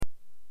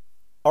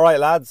All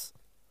right, lads,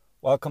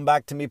 welcome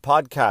back to me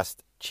podcast,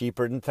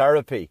 Cheaper Than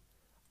Therapy,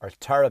 or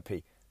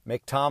Therapy.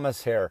 Mick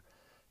Thomas here.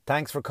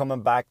 Thanks for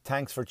coming back.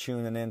 Thanks for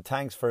tuning in.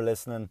 Thanks for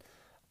listening.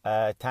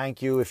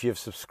 Thank you if you've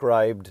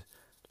subscribed,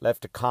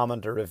 left a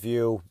comment or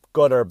review,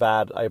 good or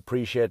bad. I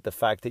appreciate the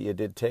fact that you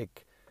did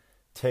take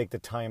the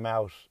time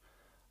out.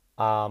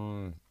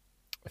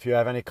 If you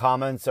have any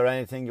comments or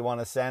anything you want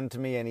to send to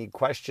me, any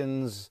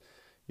questions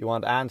you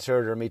want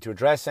answered or me to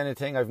address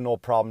anything, I've no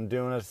problem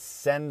doing it.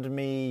 Send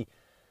me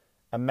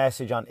a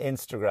message on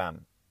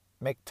Instagram,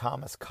 Mick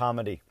Thomas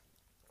Comedy.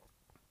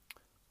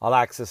 I'll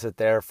access it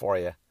there for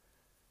you.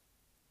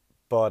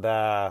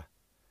 But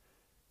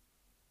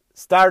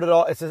started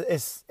off.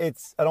 It's.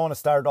 I don't want to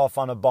start off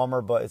on a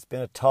bummer, but it's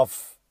been a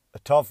tough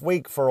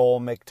week for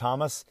old Mick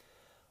Thomas.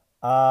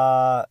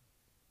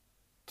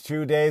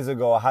 2 days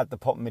ago, I had to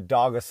put my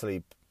dog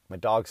asleep. My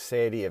dog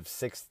Sadie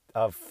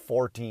of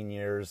 14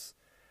 years,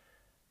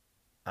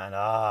 and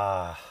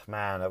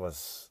man, it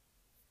was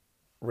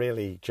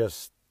really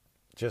just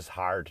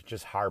hard,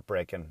 just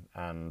heartbreaking.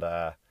 And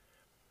I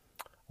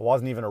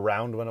wasn't even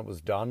around when it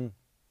was done.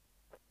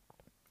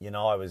 You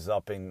know, I was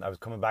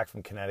coming back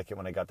from Connecticut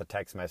when I got the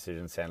text message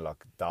and saying,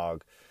 look,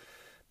 dog,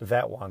 the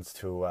vet wants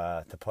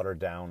to put her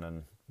down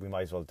and we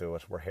might as well do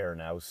it. We're here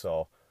now.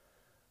 So,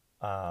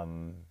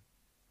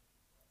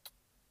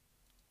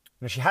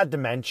 she had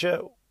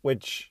dementia,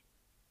 which,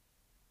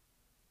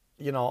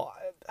 you know,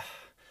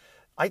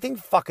 I think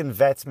fucking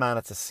vets, man,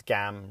 it's a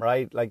scam,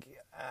 right? Like,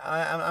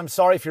 I'm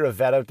sorry if you're a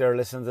vet out there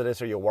listening to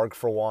this or you work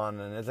for one,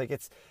 and it's like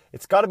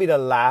it's got to be the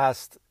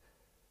last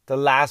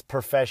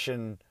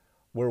profession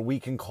where we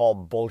can call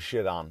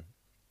bullshit on,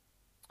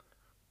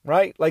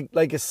 right?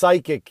 Like a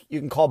psychic, you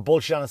can call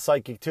bullshit on a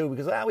psychic too,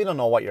 because we don't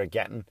know what you're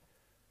getting.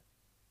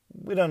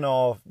 We don't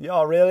know.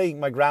 Oh, really?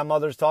 My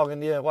grandmother's talking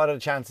to you? What are the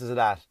chances of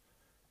that?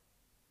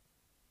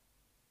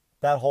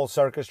 That whole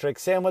circus trick.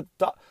 Same with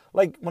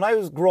like when I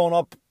was growing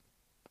up,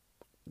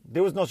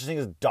 there was no such thing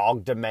as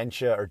dog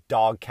dementia or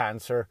dog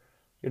cancer.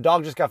 Your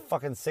dog just got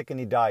fucking sick and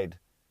he died.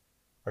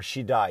 Or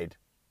she died.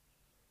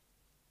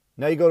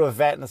 Now you go to a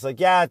vet and it's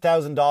like, yeah,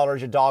 $1,000,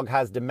 your dog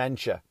has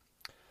dementia.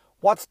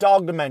 What's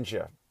dog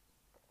dementia?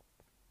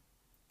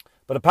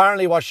 But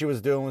apparently what she was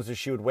doing was that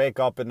she would wake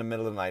up in the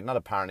middle of the night. Not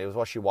apparently, it was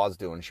what she was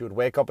doing. She would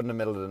wake up in the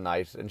middle of the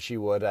night and she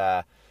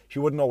wouldn't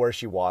know where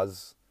she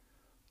was.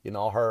 You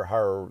know,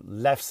 her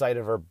left side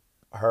of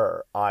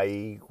her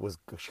eye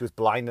she was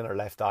blind in her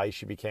left eye.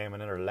 She became,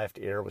 and in her left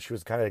ear, she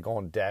was kind of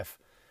going deaf.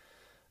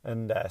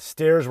 And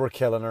stairs were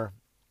killing her.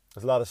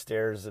 There's a lot of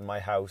stairs in my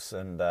house,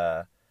 and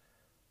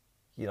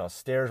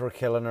stairs were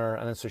killing her.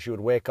 And then so she would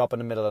wake up in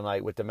the middle of the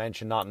night with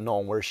dementia, not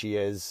knowing where she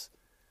is,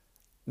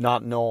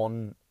 not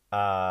knowing,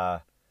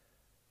 and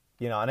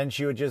then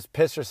she would just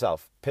piss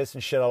herself, piss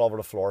and shit all over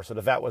the floor. So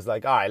the vet was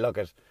like, all right, look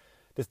at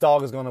this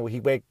dog is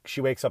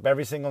she wakes up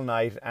every single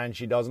night and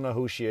she doesn't know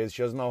who she is.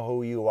 She doesn't know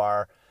who you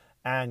are.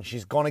 And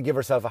she's going to give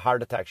herself a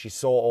heart attack. She's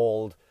so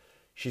old.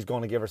 She's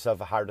going to give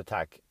herself a heart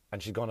attack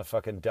and she's going to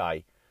fucking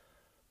die.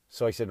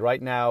 So I said,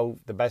 right now,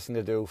 the best thing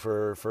to do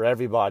for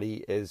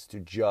everybody is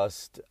to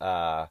just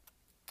put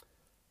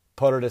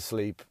her to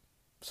sleep.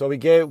 So we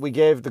gave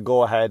the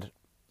go ahead,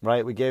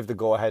 right? We gave the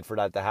go ahead for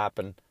that to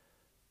happen.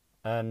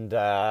 And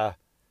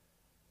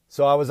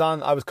so I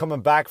was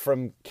coming back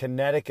from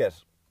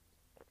Connecticut.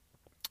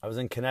 I was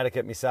in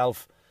Connecticut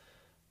myself,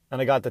 and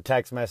I got the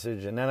text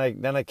message, and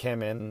then I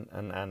came in,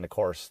 and of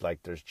course,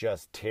 like, there's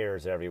just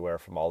tears everywhere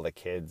from all the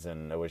kids,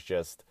 and it was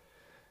just,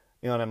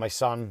 and then my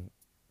son,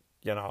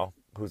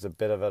 who's a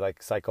bit of a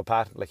like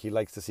psychopath, like he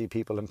likes to see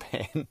people in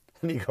pain,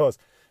 and he goes,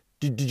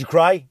 "Did you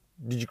cry?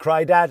 Did you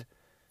cry, Dad?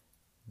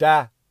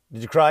 Dad,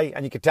 did you cry?"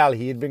 And you could tell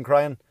he had been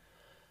crying,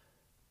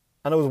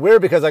 and it was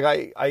weird because like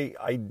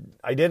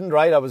I didn't,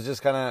 right? I was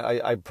just kind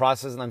of I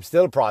processed, and I'm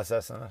still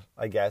processing it,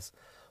 I guess.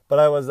 But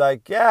I was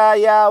like, yeah,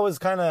 I was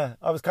kind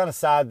of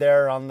sad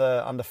there on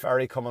the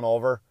ferry coming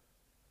over.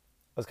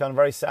 I was kind of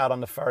very sad on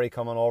the ferry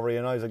coming over,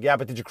 He's like, yeah,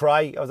 but did you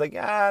cry? I was like,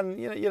 yeah,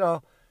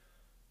 and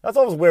that's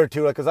always weird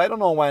too, like, because I don't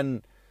know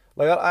when,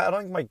 like, I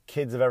don't think my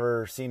kids have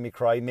ever seen me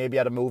cry. Maybe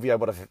at a movie I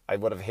would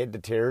have hid the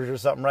tears or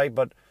something, right?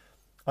 But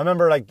I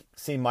remember like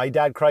seeing my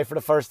dad cry for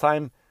the first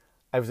time.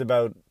 I was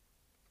about,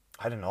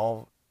 I don't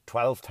know,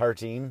 12,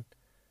 13.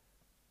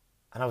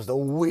 And that was the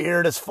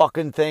weirdest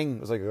fucking thing. It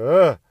was like,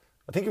 ugh.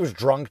 I think he was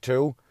drunk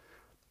too.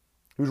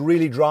 He was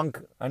really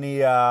drunk, and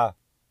he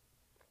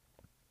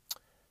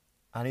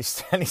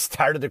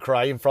started to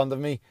cry in front of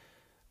me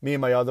and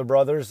my other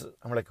brothers. And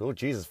we're like, oh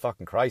Jesus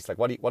fucking Christ! Like,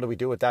 what do we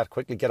do with that?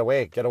 Quickly, get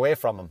away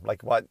from him!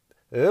 Like, what?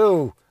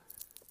 Ew!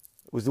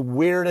 It was the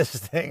weirdest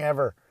thing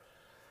ever.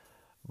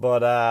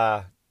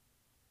 But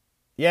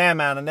yeah,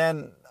 man. And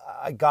then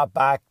I got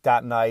back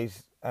that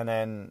night, and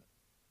then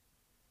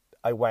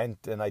I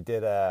went and I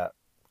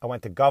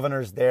went to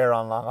Governor's there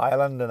on Long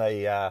Island, and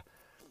I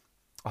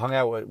hung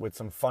out with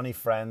some funny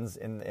friends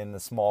in the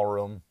small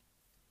room,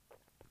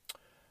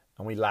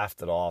 and we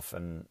laughed it off.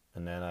 And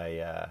then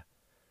I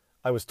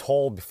was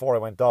told before I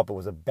went up it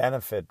was a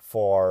benefit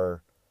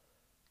for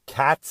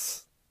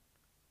cats,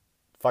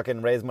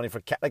 fucking raise money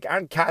for cat. Like,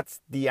 aren't cats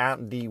the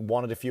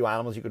one of the few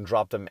animals you can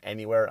drop them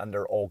anywhere and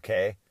they're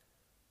okay?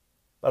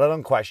 But I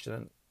don't question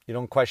it. You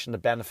don't question the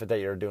benefit that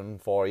you're doing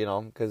for, you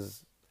know,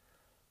 because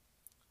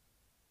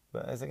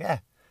I was like, yeah.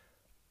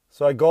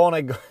 So I go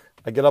and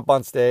I get up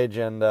on stage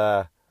and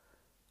I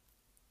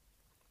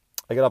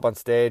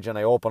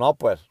open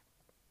up with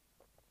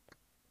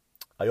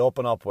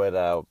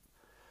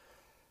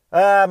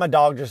my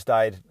dog just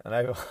died,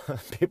 and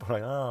people were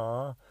like,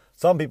 oh.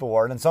 Some people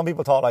weren't, and some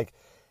people thought, like,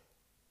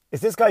 is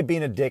this guy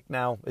being a dick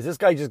now? Is this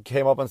guy just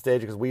came up on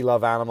stage because we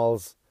love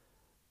animals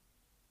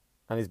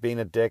and he's being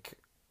a dick?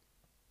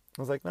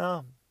 I was like,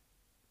 no.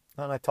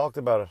 And I talked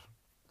about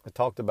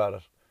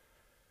it.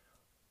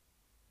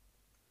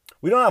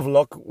 We don't have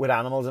luck with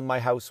animals in my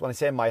house. When I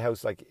say my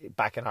house, like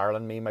back in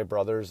Ireland, me, my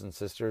brothers and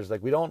sisters,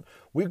 like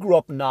we grew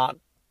up not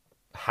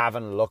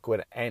having luck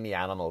with any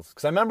animals.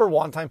 Because I remember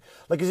one time,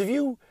 like,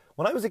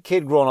 when I was a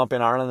kid growing up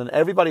in Ireland, and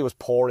everybody was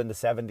poor in the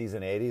 70s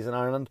and 80s in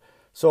Ireland.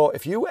 So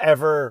if you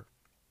ever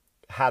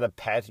had a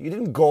pet, you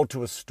didn't go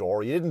to a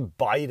store, you didn't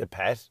buy the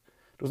pet.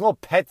 There was no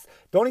pets.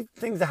 The only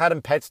things they had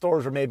in pet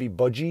stores were maybe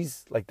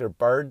budgies, like they're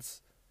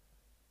birds.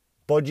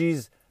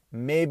 Budgies,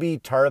 maybe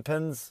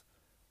terrapins,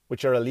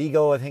 which are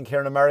illegal, I think,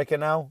 here in America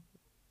now.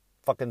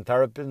 Fucking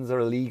terrapins are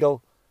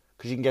illegal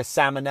because you can get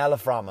salmonella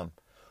from them.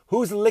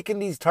 Who's licking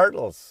these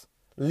turtles?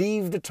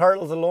 Leave the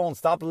turtles alone.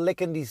 Stop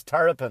licking these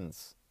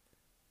terrapins.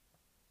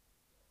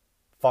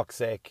 Fuck's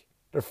sake.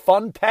 They're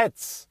fun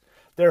pets.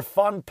 They're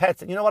fun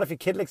pets. And you know what? If your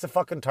kid licks a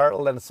fucking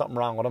turtle, then there's something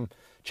wrong with him.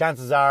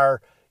 Chances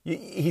are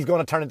he's going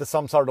to turn into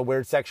some sort of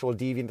weird sexual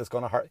deviant that's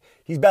going to hurt.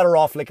 He's better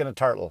off licking a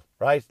turtle,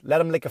 right?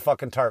 Let him lick a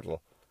fucking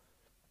turtle.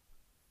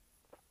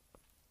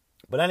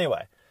 But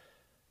anyway,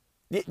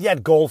 you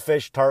had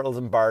goldfish, turtles,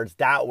 and birds.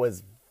 That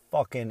was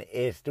fucking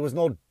it. There was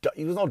no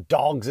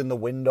dogs in the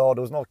window.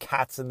 There was no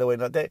cats in the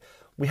window.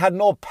 We had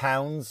no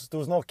pounds. There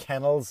was no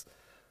kennels.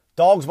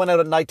 Dogs went out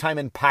at nighttime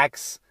in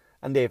packs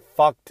and they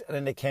fucked and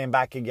then they came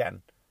back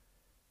again.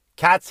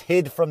 Cats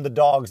hid from the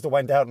dogs that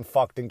went out and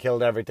fucked and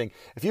killed everything.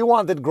 If you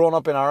wanted, growing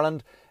up in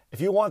Ireland,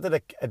 if you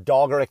wanted a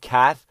dog or a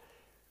cat,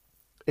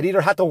 it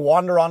either had to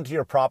wander onto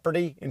your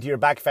property, into your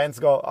back fence,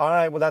 go, all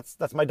right, well,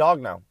 that's my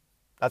dog now.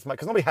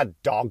 Because nobody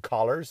had dog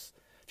collars.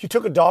 If you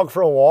took a dog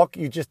for a walk,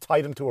 you just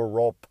tied him to a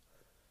rope.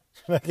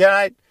 Yeah,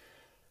 right,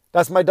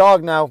 that's my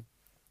dog now.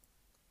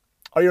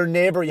 Or your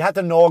neighbour, you had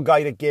to know a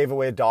guy that gave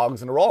away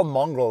dogs, and they're all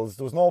mongrels.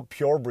 There was no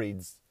pure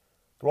breeds.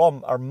 They're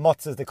all, or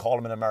mutts as they call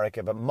them in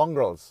America, but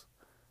mongrels,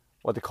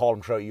 what they call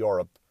them throughout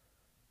Europe.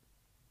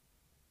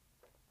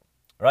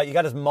 Right, you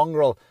got this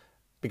mongrel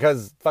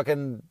because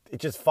fucking it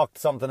just fucked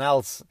something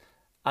else,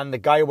 and the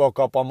guy woke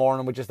up one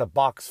morning with just a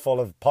box full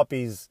of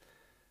puppies.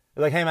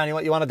 They're like, hey man,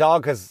 you want a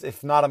dog? Because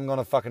if not, we're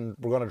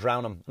gonna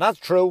drown him. And that's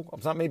true.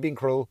 It's not me being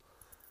cruel.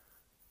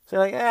 So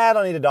you're like, I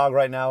don't need a dog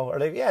right now. Or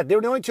they were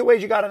the only two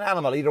ways you got an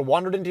animal. Either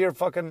wandered into your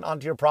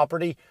onto your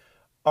property,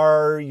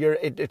 or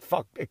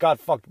it got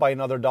fucked by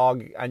another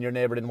dog and your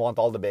neighbour didn't want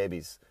all the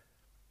babies.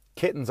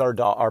 Kittens or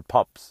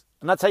pups.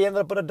 And that's how you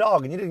ended up with a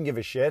dog, and you didn't give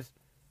a shit.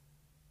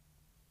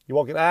 You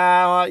walk in,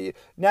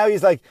 now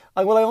he's like,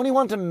 well, I only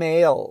want a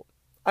male.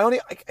 I only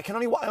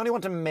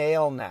want a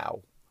male now.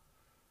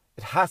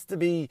 It has to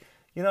be,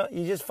 you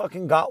just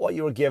fucking got what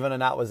you were given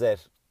and that was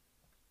it.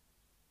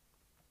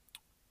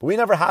 But we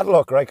never had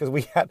luck, right? Because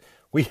we had,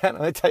 let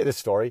me tell you this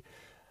story.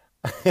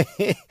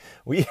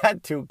 We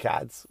had two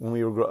cats when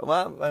we were growing.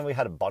 Well, and we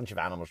had a bunch of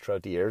animals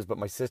throughout the years, but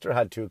my sister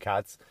had two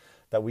cats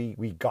that we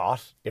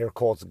got, air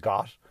quotes,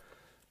 got.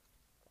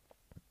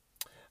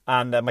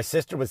 And my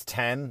sister was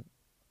 10.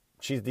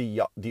 She's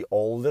the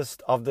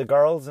oldest of the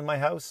girls in my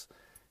house.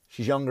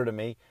 She's younger than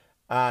me.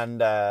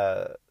 And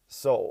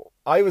so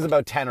I was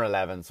about 10 or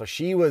 11. So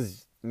she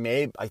was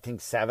maybe, I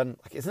think, 7.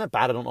 Like, isn't it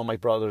bad I don't know my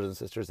brothers and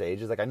sisters'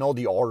 ages? Like, I know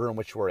the order in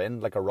which we're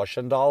in, like a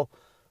Russian doll,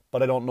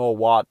 but I don't know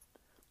what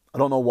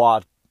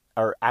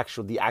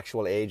the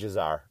actual ages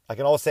are. I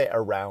can always say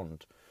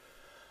around.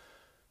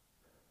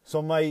 So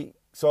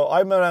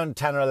I'm around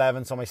 10 or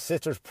 11. So my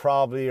sister's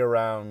probably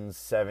around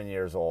 7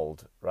 years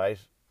old, right?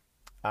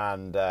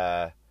 And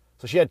so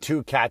she had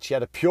two cats. She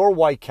had a pure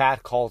white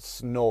cat called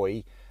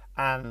Snowy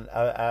and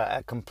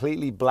a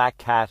completely black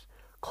cat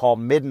called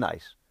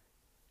Midnight.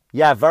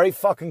 Yeah, very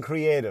fucking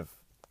creative.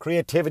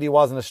 Creativity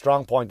wasn't a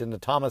strong point in the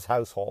Thomas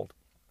household.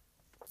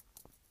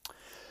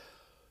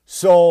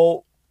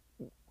 So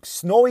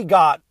Snowy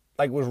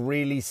was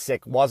really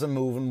sick, wasn't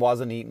moving,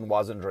 wasn't eating,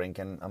 wasn't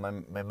drinking.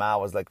 And my ma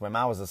was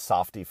a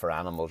softie for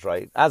animals,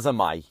 right? As am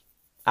I.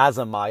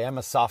 I'm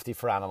a softie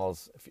for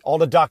animals. All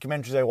the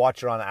documentaries I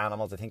watch are on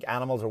animals. I think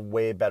animals are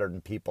way better than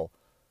people.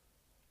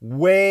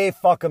 Way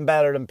fucking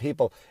better than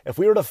people. If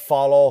we were to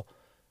follow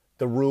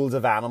the rules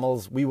of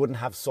animals, we wouldn't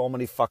have so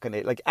many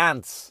fucking, like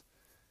ants,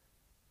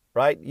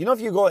 right?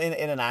 If you go in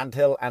an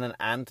anthill and an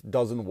ant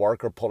doesn't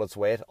work or pull its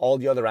weight, all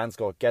the other ants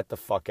go, get the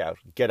fuck out.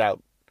 Get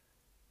out.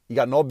 You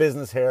got no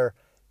business here.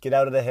 Get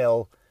out of the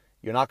hill.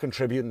 You're not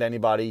contributing to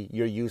anybody.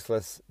 You're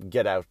useless.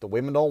 Get out. The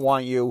women don't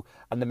want you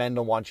and the men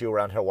don't want you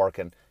around here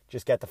working.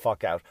 Just get the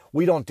fuck out.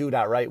 We don't do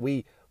that, right?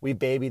 We We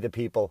baby the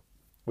people.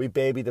 We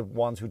baby the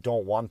ones who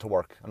don't want to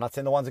work. I'm not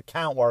saying the ones that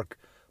can't work,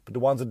 but the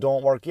ones that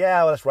don't work,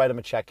 yeah, well, let's write them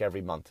a check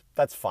every month.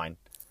 That's fine.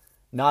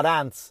 Not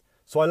ants.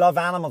 So I love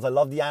animals. I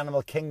love the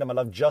animal kingdom. I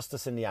love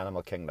justice in the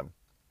animal kingdom.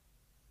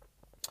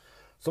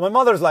 So my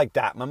mother's like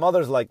that. My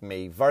mother's like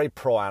me, very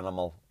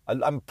pro-animal.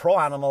 I'm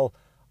pro-animal.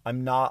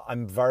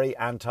 I'm very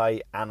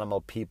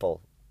anti-animal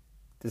people.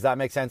 Does that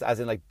make sense? As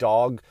in like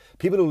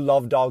people who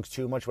love dogs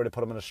too much where they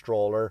put them in a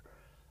stroller.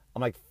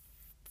 I'm like,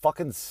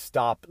 fucking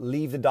stop.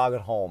 Leave the dog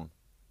at home.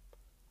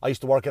 I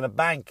used to work in a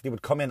bank. They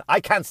would come in. I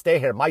can't stay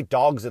here. My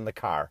dog's in the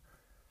car.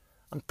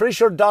 I'm pretty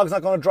sure the dog's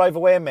not going to drive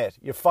away, mate.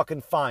 You're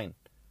fucking fine.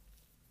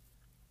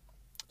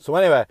 So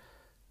anyway,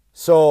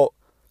 so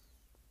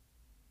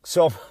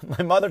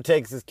my mother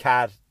takes his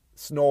cat,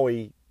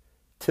 Snowy,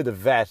 to the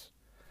vet.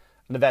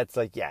 And the vet's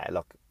like, yeah,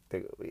 look,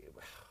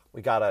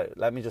 we gotta,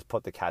 let me just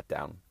put the cat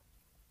down.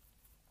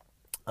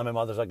 And my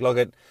mother's like,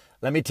 look,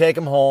 let me take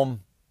him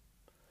home.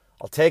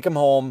 I'll take him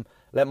home.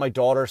 Let my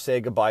daughter say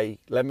goodbye.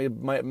 Let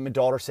my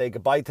daughter say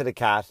goodbye to the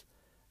cat.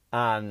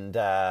 And,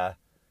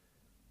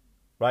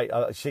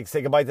 she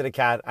say goodbye to the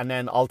cat. And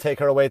then I'll take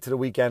her away to the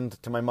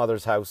weekend to my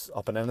mother's house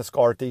up in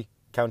Enniscorthy,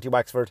 County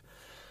Wexford.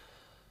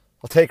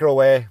 I'll take her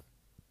away.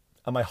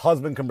 And my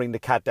husband can bring the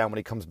cat down when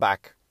he comes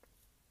back.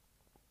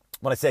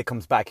 When I say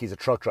comes back, he's a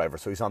truck driver.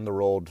 So he's on the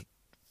road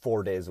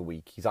 4 days a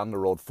week. He's on the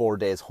road 4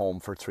 days,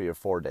 home for 3 or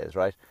 4 days,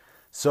 right?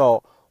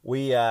 So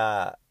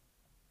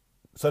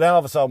so then all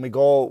of a sudden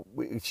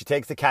she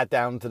takes the cat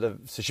down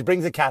so she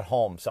brings the cat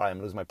home. Sorry,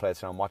 I'm losing my place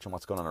here. I'm watching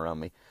what's going on around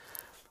me.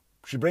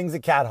 She brings the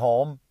cat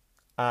home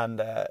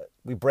and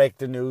we break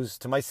the news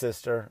to my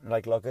sister.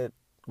 Like, look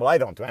well, I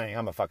don't do anything.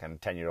 I'm a fucking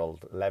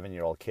 10-year-old,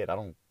 11-year-old kid. I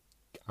don't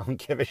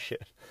give a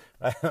shit.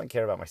 I don't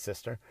care about my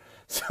sister.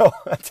 So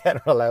at 10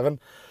 or 11.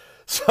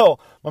 So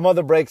my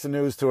mother breaks the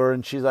news to her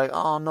and she's like,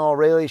 oh no,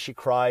 really? She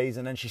cries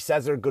and then she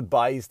says her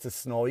goodbyes to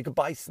Snowy.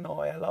 Goodbye,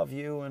 Snowy, I love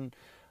you. And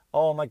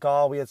oh my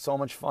God, we had so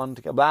much fun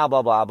together. Blah,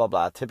 blah, blah, blah,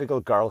 blah. Typical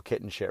girl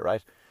kitten shit,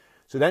 right?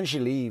 So then she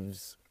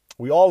leaves.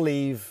 We all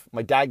leave.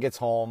 My dad gets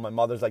home. My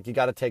mother's like, you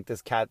got to take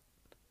this cat.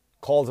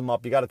 Calls him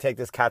up. You got to take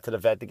this cat to the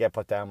vet to get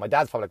put down. My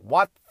dad's probably like,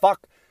 what?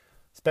 Fuck.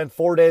 Spent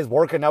 4 days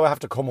working. Now I have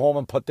to come home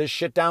and put this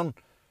shit down.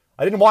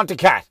 I didn't want the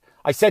cat.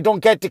 I said, don't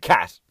get the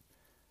cat.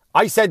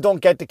 I said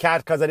don't get the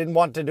cat because I didn't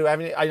want to do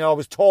anything. I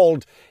was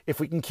told if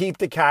we can keep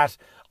the cat,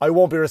 I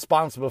won't be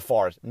responsible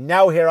for it.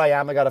 Now here I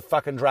am. I got a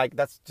fucking drag.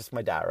 That's just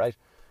my dad, right?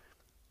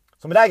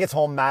 So my dad gets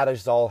home mad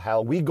as all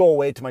hell. We go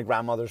away to my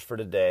grandmother's for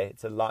the day.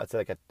 It's a lot. It's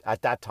like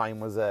at that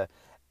time was an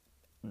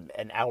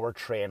hour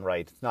train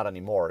ride. It's not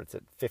anymore. It's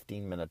a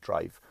 15-minute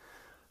drive.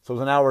 So it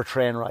was an hour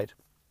train ride.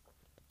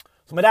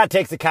 So my dad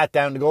takes the cat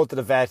down to go to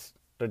the vet.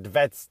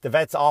 The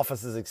vet's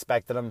office is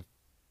expecting him,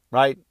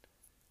 right?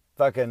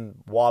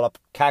 Fucking wallop,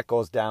 cat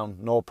goes down,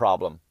 no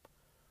problem.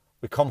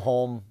 We come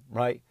home,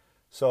 right?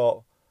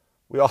 So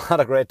we all had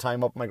a great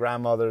time up at my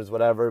grandmother's,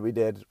 whatever we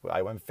did.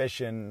 I went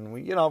fishing.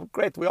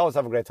 Great. We always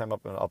have a great time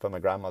up at my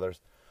grandmother's.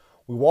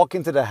 We walk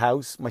into the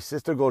house. My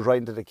sister goes right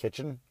into the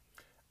kitchen,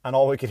 and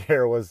all we could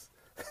hear was,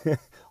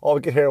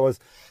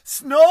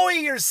 Snowy,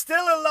 you're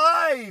still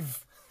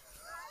alive.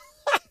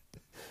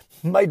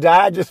 My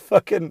dad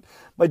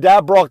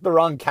brought the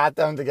wrong cat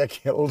down to get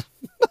killed.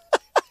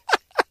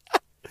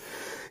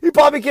 He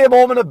probably came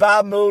home in a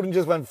bad mood and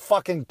just went,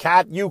 fucking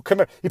cat, you come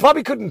here. He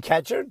probably couldn't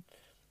catch her,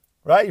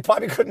 right? He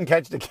probably couldn't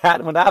catch the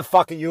cat and went,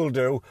 fuck it, you'll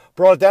do.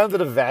 Brought it down to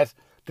the vet.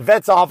 The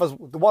vet's office,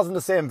 it wasn't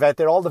the same vet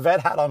there. All the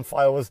vet had on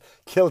file was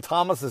kill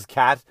Thomas's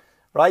cat,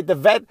 right? The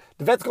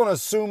vet's going to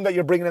assume that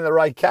you're bringing in the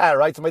right cat,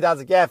 right? So my dad's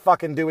like, yeah,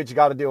 fucking do what you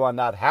got to do on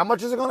that. How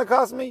much is it going to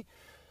cost me?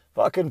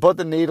 Fucking put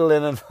the needle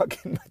in and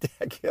fucking my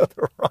dad killed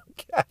the wrong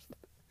cat.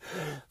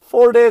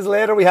 4 days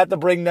later, we had to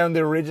bring down the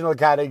original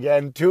cat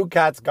again. 2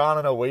 cats gone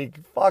in a week.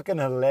 Fucking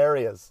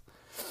hilarious.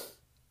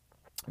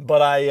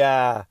 But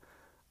I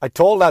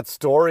told that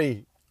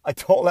story.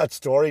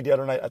 The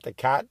other night at the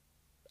cat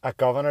at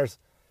Governor's.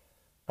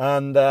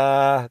 And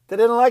they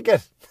didn't like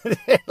it. They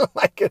didn't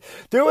like it.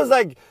 There was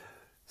like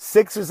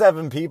 6 or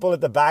 7 people at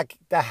the back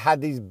that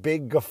had these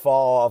big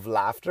guffaw of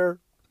laughter.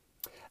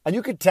 And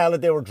you could tell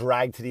that they were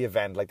dragged to the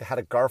event. Like they had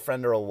a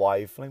girlfriend or a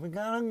wife. Like, we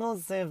gotta go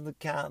save the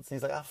cats. And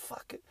he's like,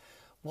 fuck it.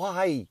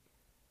 Why?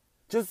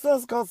 Just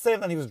let's go save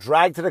them. And he was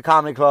dragged to the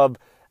comedy club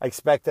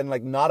expecting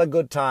like not a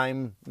good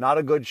time, not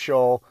a good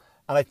show.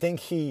 And I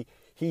think he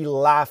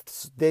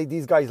laughed.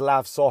 These guys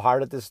laughed so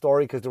hard at this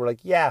story because they were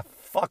like, yeah,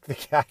 fuck the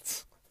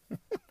cats.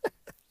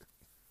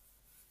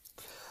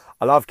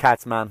 I love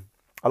cats, man.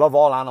 I love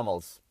all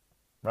animals,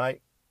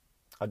 right?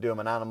 I do.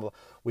 I'm an animal.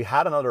 We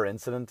had another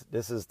incident.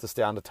 This is to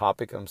stay on the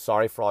topic. I'm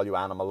sorry for all you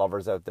animal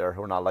lovers out there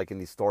who are not liking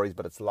these stories,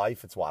 but it's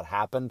life. It's what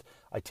happened.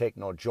 I take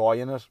no joy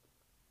in it.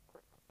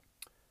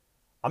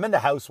 I'm in the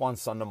house one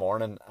Sunday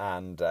morning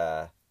and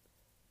my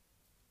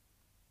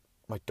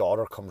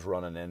daughter comes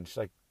running in. She's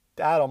like,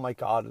 Dad, oh my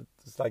God,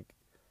 it's like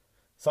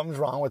something's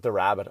wrong with the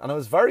rabbit. And I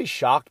was very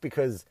shocked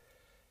because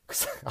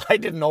I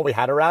didn't know we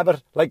had a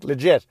rabbit. Like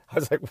legit. I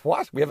was like,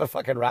 what? We have a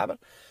fucking rabbit?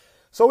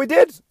 So we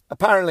did,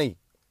 apparently.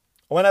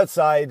 I went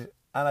outside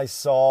and I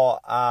saw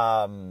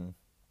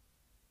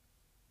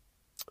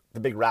the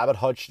big rabbit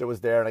hutch that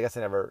was there, and I guess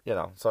I never,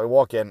 so I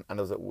walk in, and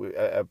there was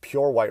a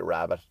pure white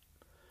rabbit,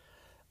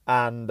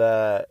 and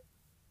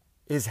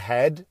his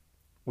head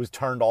was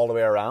turned all the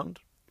way around,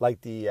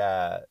 like the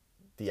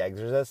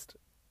Exorcist,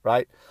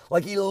 right?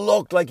 Like, he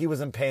looked like he was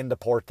in pain, the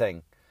poor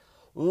thing.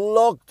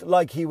 Looked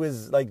like he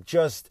was, like,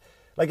 just,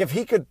 like, if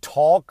he could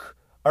talk,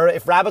 or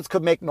if rabbits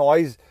could make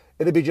noise,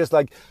 it'd be just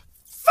like,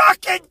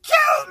 fucking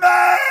kill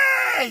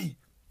me!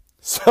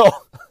 So,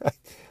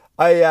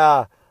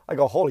 I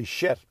go, holy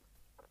shit.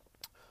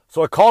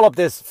 So I call up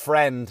this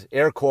friend,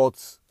 air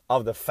quotes,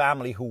 of the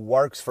family who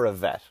works for a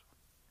vet.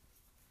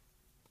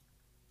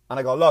 And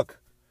I go,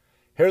 look,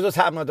 here's what's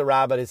happening with the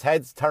rabbit. His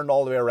head's turned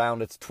all the way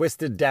around. It's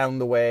twisted down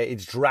the way.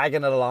 It's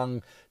dragging it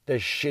along the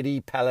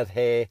shitty pellet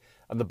hay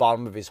on the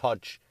bottom of his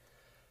hutch.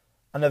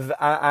 And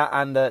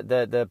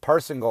the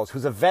person goes,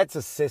 who's a vet's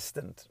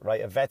assistant,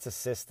 right? A vet's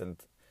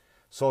assistant.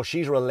 So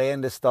she's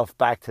relaying this stuff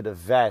back to the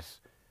vet,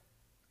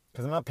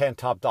 because I'm not paying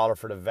top dollar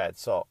for the vet.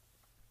 So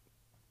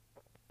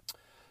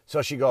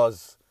she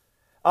goes,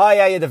 oh,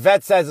 yeah, the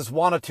vet says it's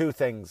one of two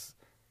things.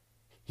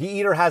 He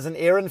either has an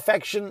ear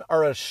infection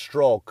or a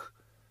stroke.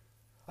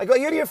 I go,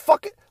 you're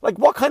fucking, like,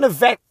 what kind of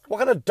vet, what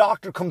kind of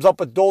doctor comes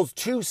up with those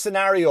two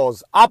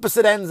scenarios,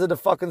 opposite ends of the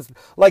fucking,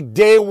 like,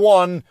 day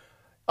one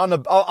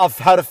of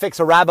how to fix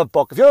a rabbit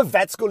book. If you're at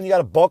vet school and you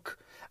got a book,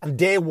 and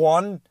day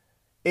one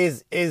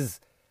is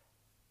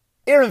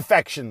ear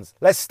infections,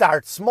 let's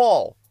start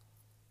small,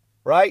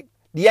 right?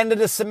 The end of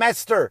the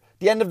semester,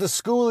 the end of the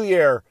school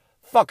year,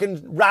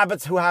 fucking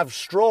rabbits who have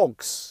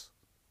strokes.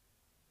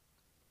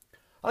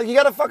 Like, you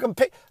gotta fucking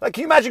pick. Like,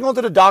 can you imagine going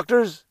to the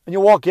doctors and you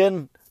walk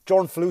in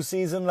during flu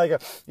season?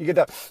 Like, you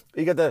get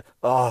the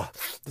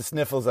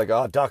sniffles. Like,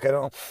 oh, doc,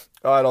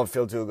 I don't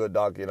feel too good,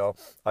 doc. I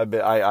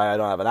don't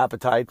have an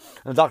appetite.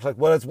 And the doctor's like,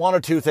 well, it's one or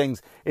two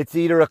things. It's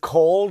either a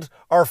cold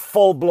or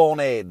full blown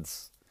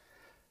AIDS,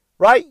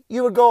 right?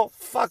 You would go,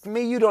 fuck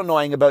me, you don't know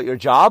anything about your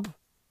job,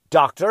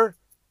 doctor,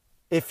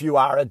 if you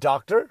are a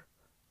doctor.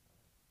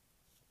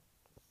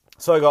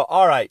 So I go,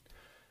 all right,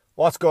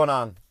 what's going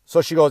on?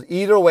 So she goes,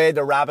 either way,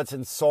 the rabbit's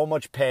in so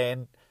much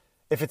pain.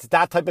 If it's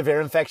that type of ear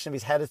infection, if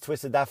his head is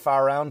twisted that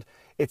far around,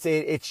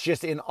 it's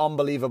just in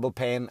unbelievable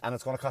pain, and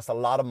it's going to cost a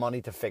lot of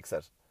money to fix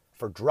it.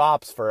 For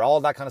drops, for all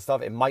that kind of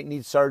stuff. It might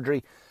need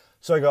surgery.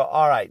 So I go,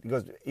 all right. He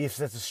goes, if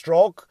it's a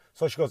stroke,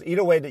 so she goes,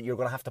 either way, that you're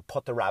going to have to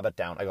put the rabbit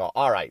down. I go,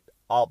 all right,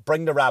 I'll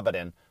bring the rabbit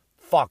in.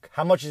 Fuck,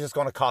 how much is this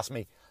going to cost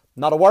me?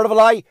 Not a word of a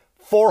lie,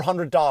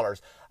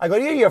 $400. I go,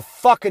 you're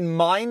fucking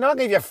mind. I'll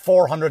give you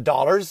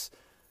 $400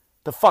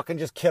 to fucking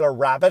just kill a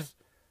rabbit.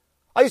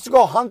 I used to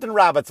go hunting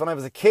rabbits when I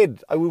was a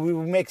kid. We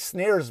would make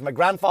snares. My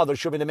grandfather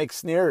showed me to make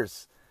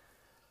snares.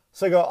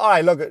 So I go, all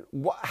right, look,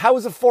 how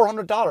is it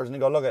 $400? And he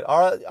go, look,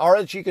 or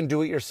else you can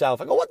do it yourself.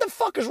 I go, what the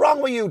fuck is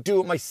wrong with you? Do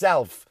it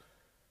myself.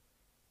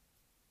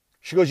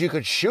 She goes, you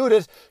could shoot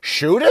it.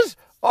 Shoot it?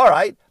 All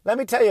right, let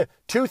me tell you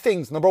two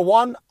things. Number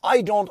one,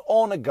 I don't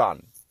own a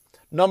gun.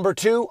 Number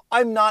two,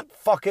 I'm not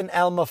fucking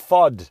Elmer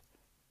Fudd.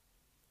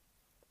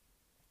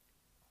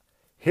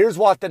 Here's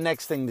what the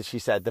next thing that she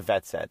said, the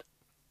vet said.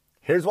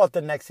 Here's what the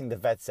next thing the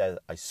vet said.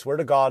 I swear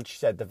to God, she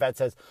said, the vet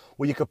says,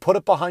 well, you could put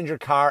it behind your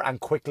car and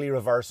quickly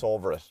reverse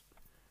over it.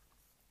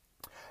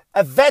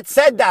 A vet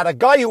said that. A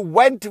guy who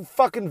went to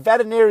fucking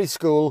veterinary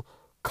school,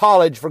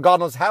 college, for God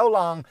knows how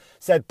long,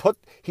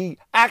 he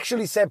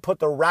actually said put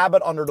the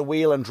rabbit under the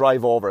wheel and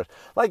drive over it.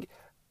 Like,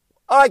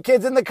 all right,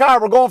 kids, in the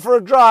car, we're going for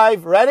a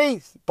drive.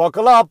 Ready?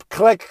 Buckle up.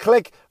 Click,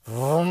 click.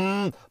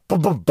 Vroom,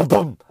 boom, boom, boom,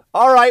 boom.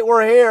 All right,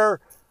 we're here.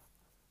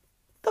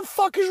 The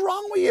fuck is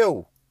wrong with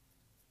you?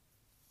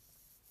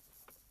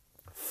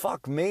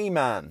 Fuck me,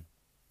 man.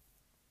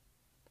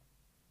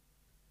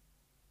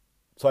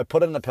 So I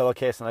put it in a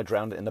pillowcase and I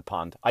drowned it in the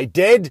pond. I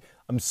did.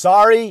 I'm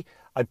sorry.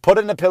 I put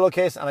it in a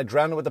pillowcase and I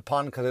drowned it with the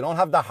pond because I don't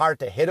have the heart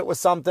to hit it with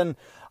something.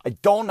 I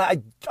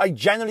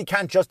genuinely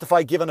can't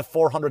justify giving it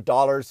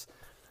 $400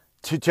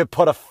 to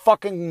put a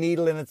fucking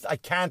needle in it. I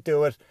can't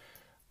do it.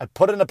 I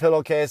put it in a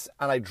pillowcase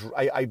and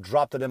I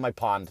dropped it in my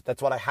pond.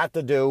 That's what I had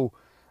to do.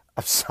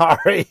 I'm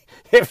sorry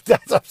if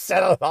that's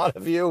upset a lot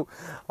of you.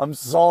 I'm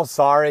so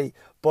sorry.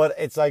 But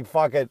it's like,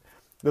 fuck it.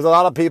 There's a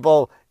lot of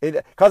people,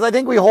 because I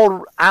think we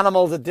hold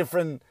animals at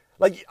different,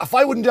 like, if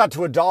I wouldn't do that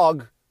to a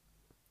dog,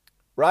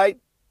 right?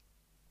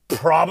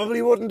 Probably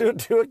wouldn't do it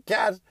to a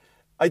cat.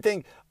 I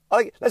think,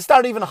 like, let's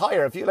start even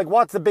higher. If you, like,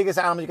 what's the biggest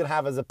animal you can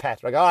have as a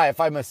pet? Like, all right, if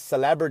I'm a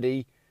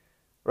celebrity,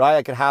 right,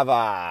 I could have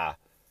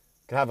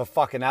a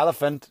fucking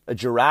elephant, a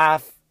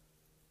giraffe,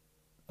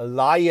 a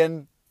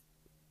lion.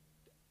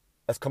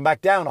 Let's come back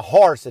down. A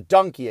horse, a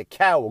donkey, a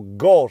cow, a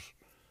goat,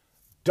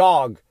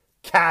 dog,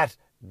 cat.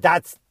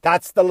 That's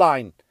the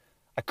line.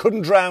 I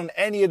couldn't drown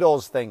any of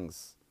those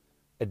things.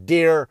 A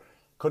deer,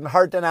 couldn't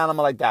hurt an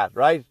animal like that,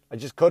 right? I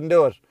just couldn't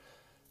do it.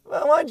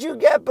 Well, once you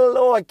get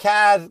below a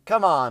cat,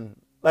 come on.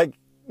 Like,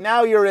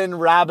 now you're in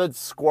rabbits,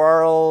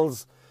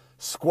 squirrels.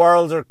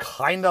 Squirrels are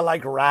kind of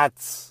like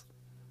rats,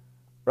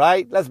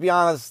 right? Let's be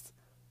honest.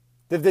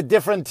 They've the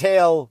different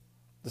tail.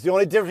 It's the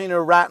only difference between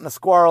a rat and a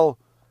squirrel.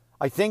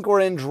 I think we're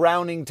in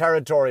drowning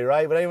territory,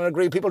 right? Would anyone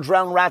agree? People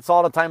drown rats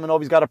all the time and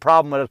nobody's got a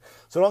problem with it.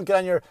 So don't get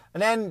on your...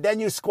 And then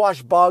you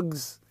squash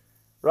bugs,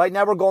 right?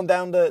 Now we're going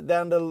down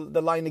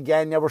the line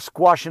again. Now we're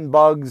squashing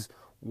bugs,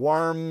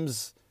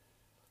 worms.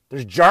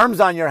 There's germs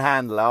on your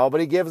hand.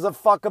 Nobody gives a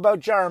fuck about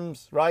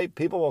germs, right?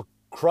 People will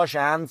crush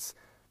ants.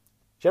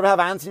 Do you ever have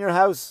ants in your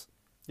house?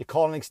 You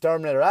call an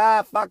exterminator.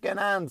 Fucking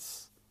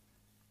ants.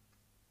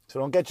 So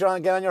don't get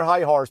on your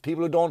high horse.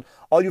 People who don't...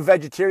 All you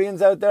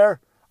vegetarians out there...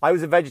 I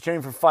was a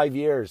vegetarian for 5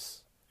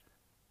 years.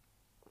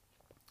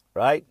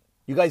 Right?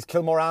 You guys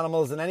kill more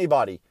animals than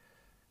anybody.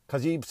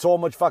 Because you eat so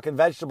much fucking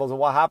vegetables. And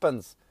what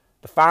happens?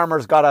 The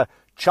farmer's got to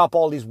chop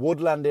all these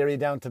woodland area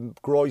down to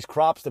grow his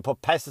crops. To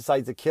put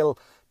pesticides that kill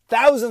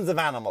thousands of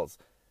animals.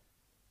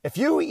 If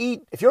you're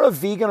a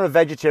vegan or a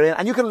vegetarian,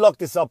 and you can look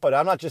this up, but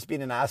I'm not just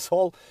being an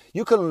asshole.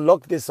 You can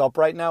look this up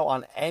right now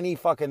on any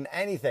fucking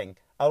anything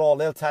at all.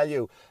 They'll tell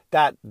you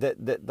that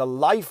the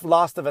life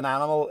lost of an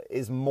animal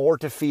is more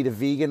to feed a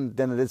vegan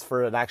than it is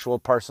for an actual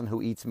person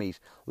who eats meat.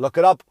 Look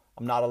it up.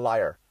 I'm not a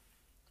liar.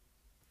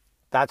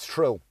 That's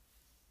true.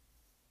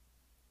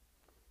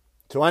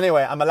 So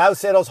anyway, I'm allowed to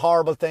say those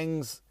horrible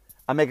things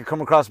and make it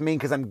come across mean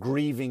because I'm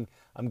grieving.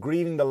 I'm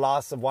grieving the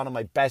loss of one of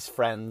my best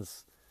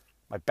friends.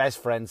 My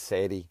best friend,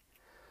 Sadie.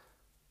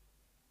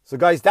 So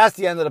guys, that's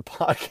the end of the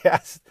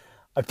podcast.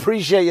 I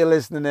appreciate you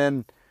listening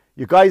in.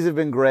 You guys have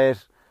been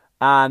great.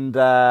 And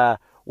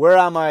where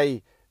am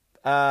I?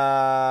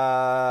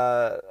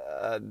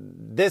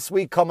 This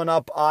week coming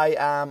up, I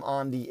am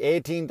on the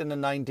 18th and the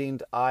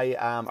 19th.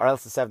 Or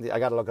else the 17th. I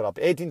got to look it up.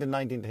 18th and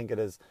 19th, I think it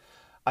is.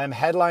 I am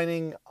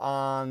headlining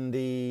on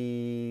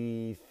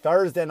the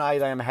Thursday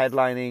night. I am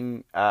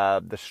headlining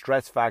the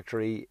Stress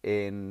Factory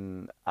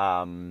in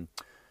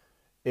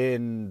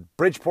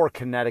Bridgeport,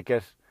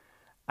 Connecticut.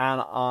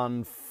 And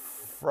on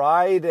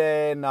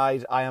Friday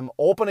night, I am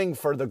opening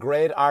for the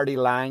great Artie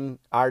Lang.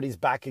 Artie's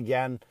back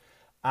again.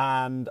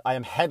 And I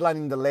am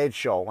headlining the Late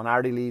Show. When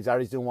Artie leaves,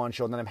 Artie's doing one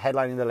show. And then I'm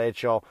headlining the Late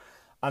Show.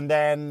 And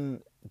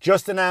then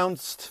just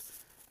announced,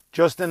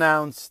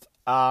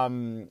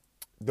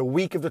 the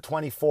week of the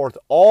 24th,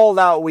 all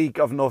that week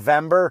of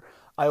November,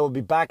 I will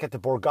be back at the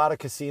Borgata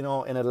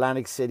Casino in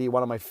Atlantic City,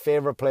 one of my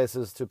favorite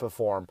places to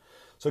perform.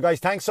 So guys,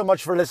 thanks so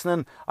much for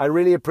listening. I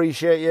really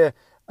appreciate you.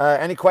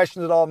 Any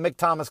questions at all, Mick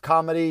Thomas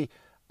Comedy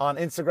on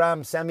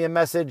Instagram, send me a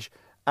message.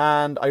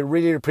 And I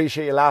really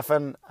appreciate you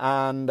laughing.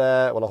 And,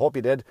 well, I hope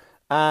you did.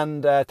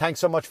 And thanks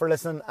so much for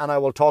listening. And I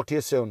will talk to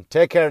you soon.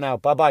 Take care now.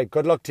 Bye-bye.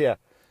 Good luck to you.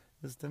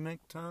 This is the Mick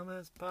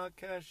Thomas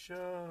Podcast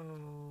Show.